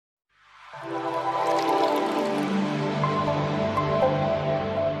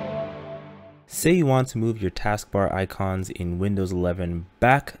Say you want to move your taskbar icons in Windows 11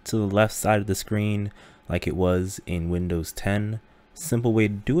 back to the left side of the screen like it was in Windows 10. Simple way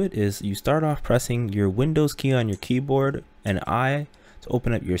to do it is you start off pressing your Windows key on your keyboard and I to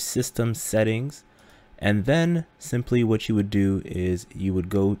open up your system settings, and then simply what you would do is you would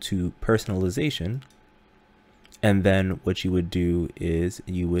go to personalization, and then what you would do is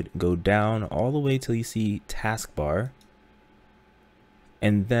you would go down all the way till you see taskbar.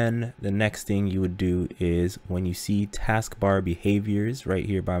 And then the next thing you would do is when you see taskbar behaviors right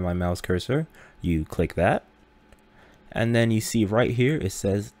here by my mouse cursor, you click that. And then you see right here, it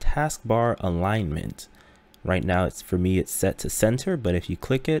says taskbar alignment. Right now for me, it's set to center, but if you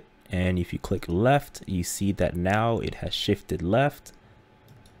click it and if you click left, you see that now it has shifted left.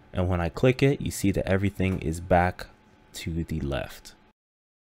 And when I click it, you see that everything is back to the left.